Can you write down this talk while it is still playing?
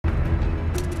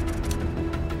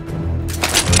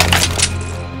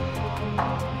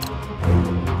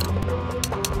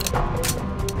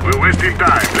wasting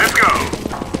time. Let's go.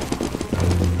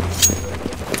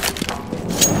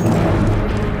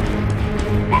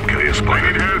 Bomb carrier spotted.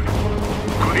 I need help.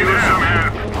 Could you use some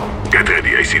help? Get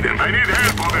ready, I see them. I need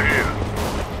help over here.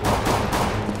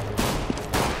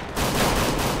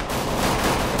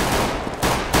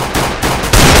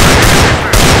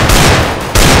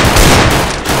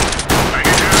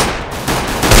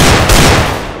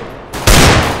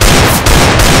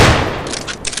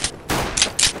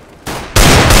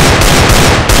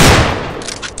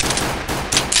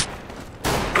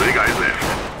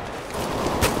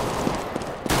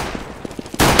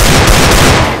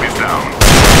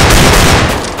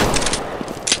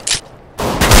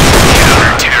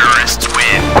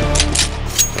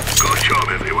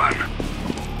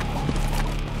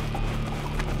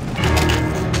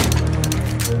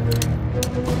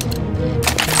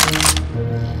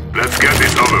 Let's get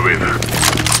this over with.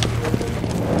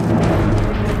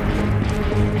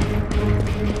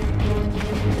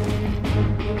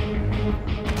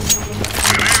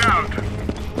 Grenade out.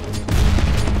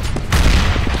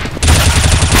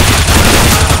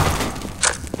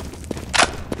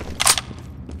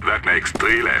 That makes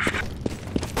 3 left.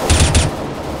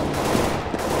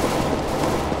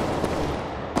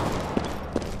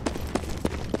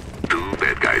 Two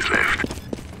bad guys left.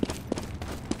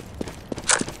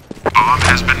 Bomb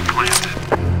has been planted.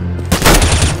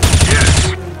 Yes.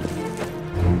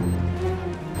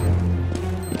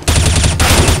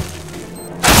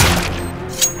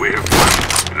 We have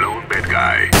one lone bad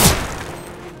guy.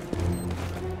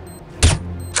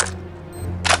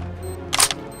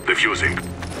 Defusing.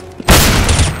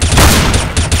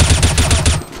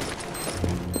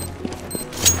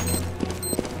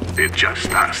 It just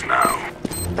starts now.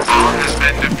 Bomb has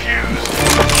been defused.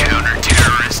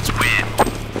 Counter-terrorists win.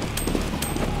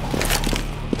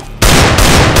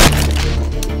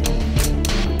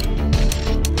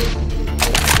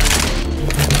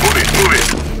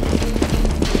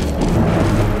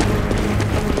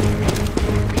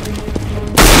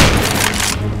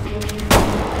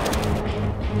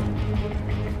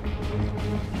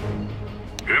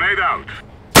 Grenade out.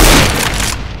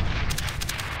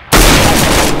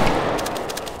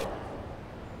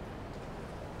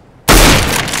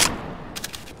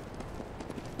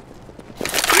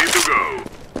 Three to go.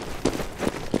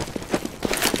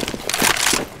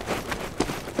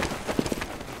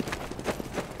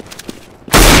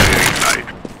 Inside.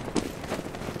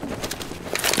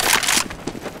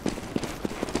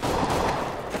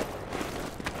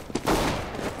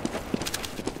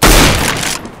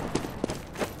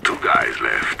 Guys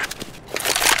left.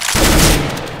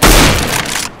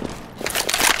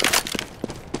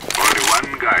 Only one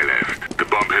guy left. The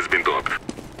bomb has been dropped.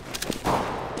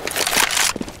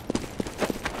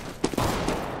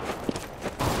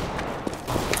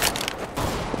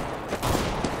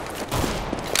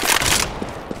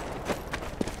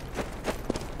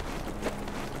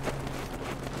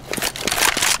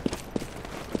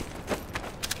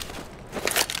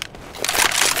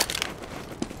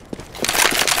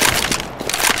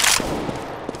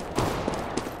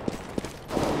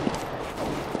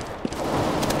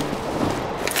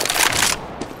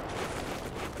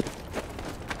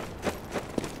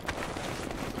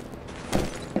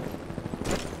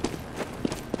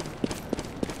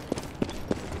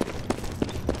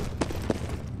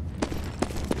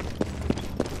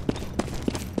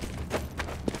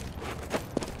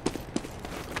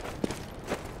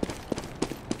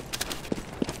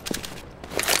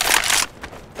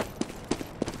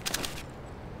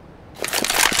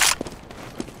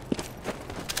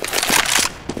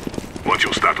 What's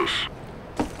your status?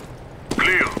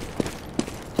 Clear.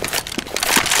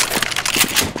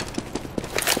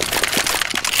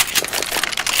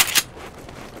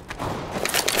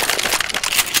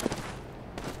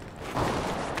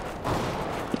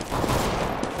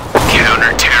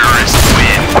 Counter-terrorists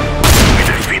win. We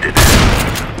defeated them.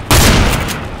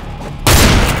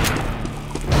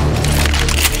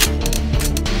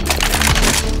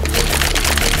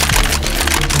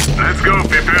 Let's go,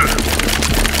 people.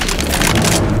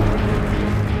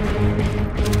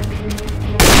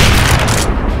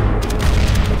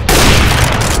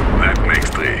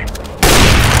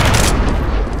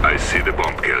 I see the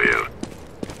bomb carrier.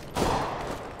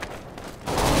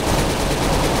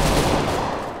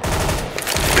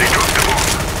 They dropped the bomb.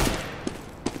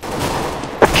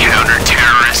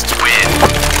 Counter-terrorists win.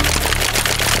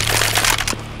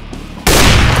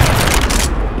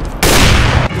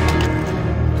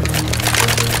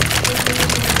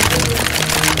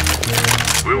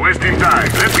 We're wasting time.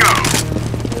 Let's go.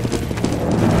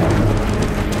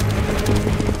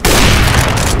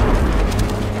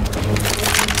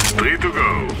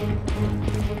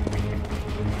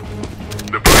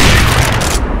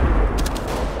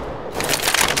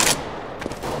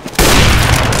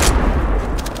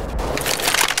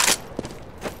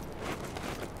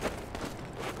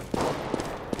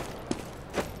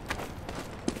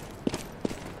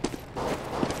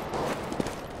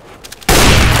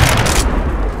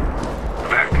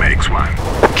 one.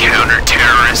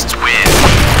 Counter-terrorists win.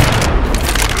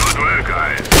 Good work,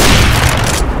 guys.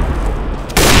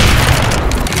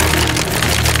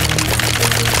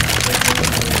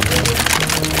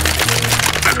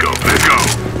 Let's go, let's go.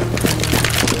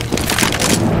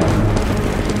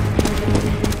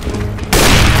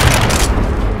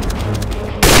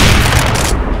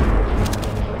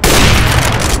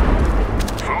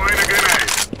 Throwing a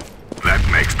grenade. That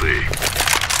makes 3.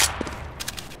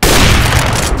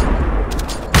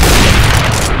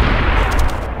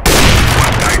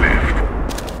 One guy left.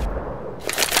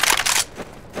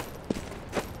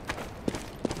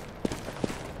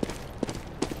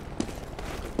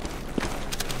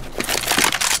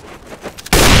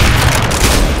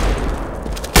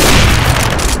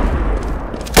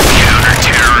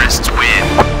 Counter-terrorists win.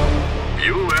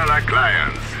 You were like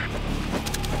lions.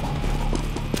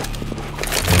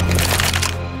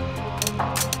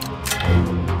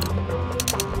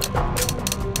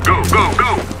 Go, go,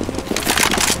 go!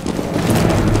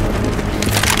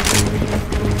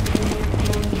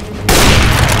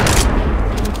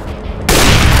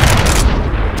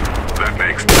 That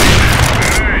makes 3.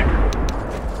 Grenade.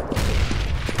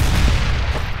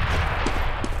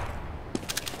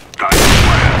 Target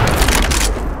fire.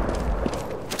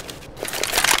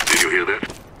 Did you hear that?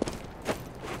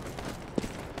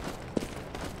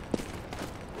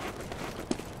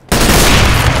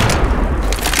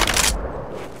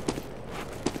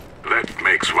 That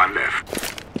makes 1 left.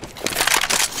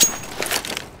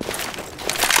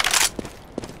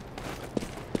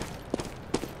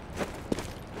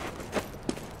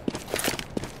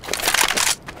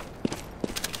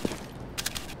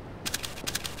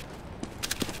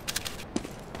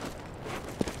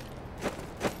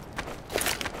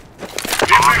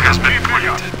 Bomb has been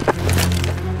planted.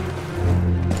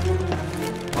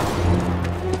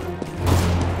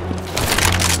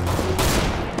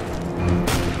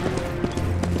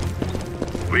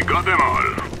 We got them all.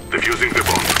 Defusing the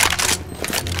bomb.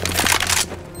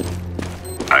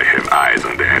 I have eyes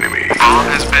on the enemy. Bomb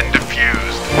has been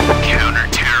defused.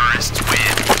 Counter-terrorists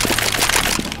win.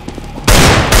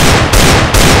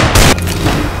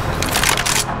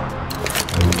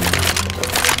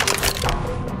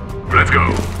 Let's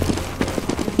go.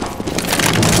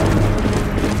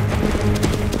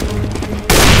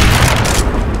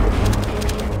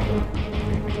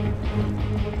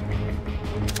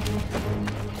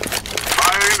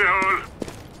 Fire in the hole.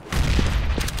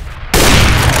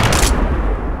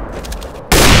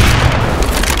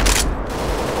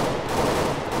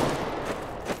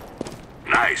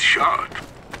 Nice shot.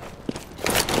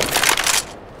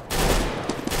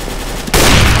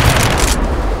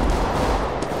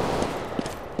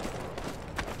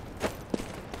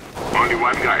 Only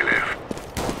 1 guy left.